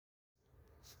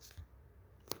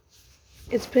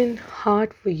It's been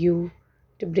hard for you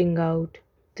to bring out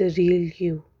the real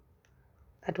you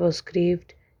that was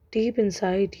craved deep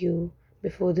inside you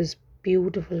before this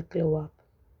beautiful glow up.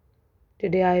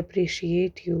 Today I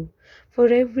appreciate you for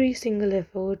every single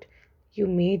effort you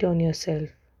made on yourself.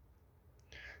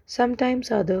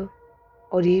 Sometimes other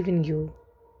or even you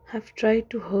have tried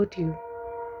to hurt you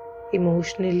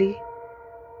emotionally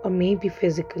or maybe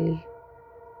physically.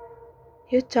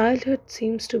 Your childhood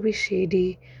seems to be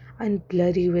shady and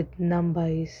blurry with numb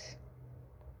eyes.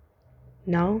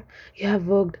 Now you have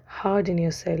worked hard in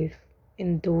yourself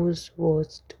in those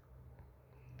worst.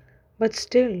 But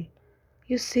still,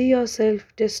 you see yourself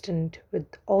distant with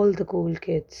all the cool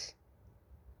kids.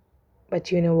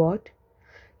 But you know what?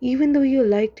 Even though you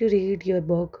like to read your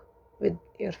book with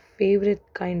your favorite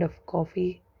kind of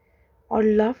coffee, or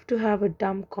love to have a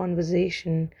dumb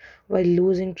conversation while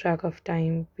losing track of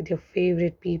time with your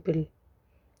favorite people,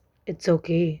 it's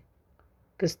okay,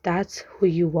 because that's who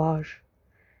you are.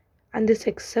 And this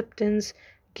acceptance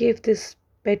gave this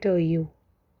better you.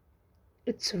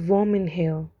 It's warm in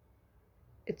here,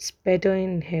 it's better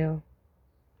in here.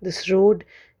 This road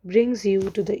brings you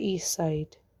to the east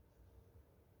side.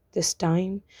 This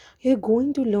time, you're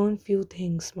going to learn few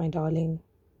things, my darling.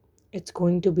 It's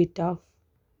going to be tough,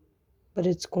 but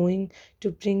it's going to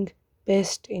bring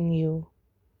best in you.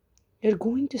 You're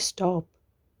going to stop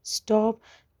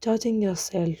judging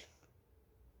yourself,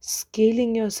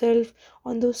 scaling yourself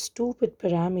on those stupid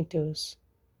parameters.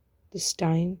 This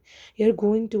time, you're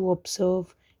going to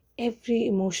observe every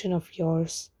emotion of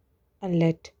yours and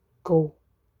let go.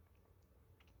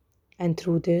 And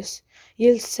through this,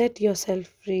 you'll set yourself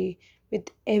free with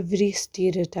every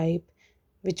stereotype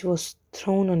which was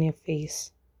thrown on your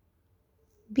face.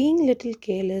 Being little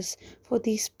careless for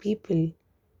these people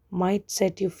might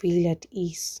set you feel at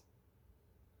ease.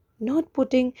 Not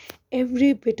putting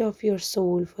every bit of your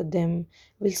soul for them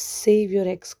will save your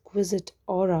exquisite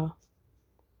aura.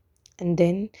 And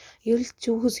then you'll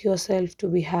choose yourself to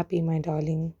be happy, my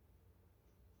darling.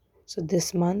 So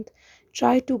this month,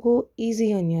 try to go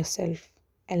easy on yourself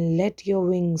and let your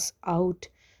wings out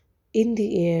in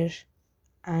the air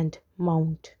and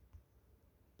mount.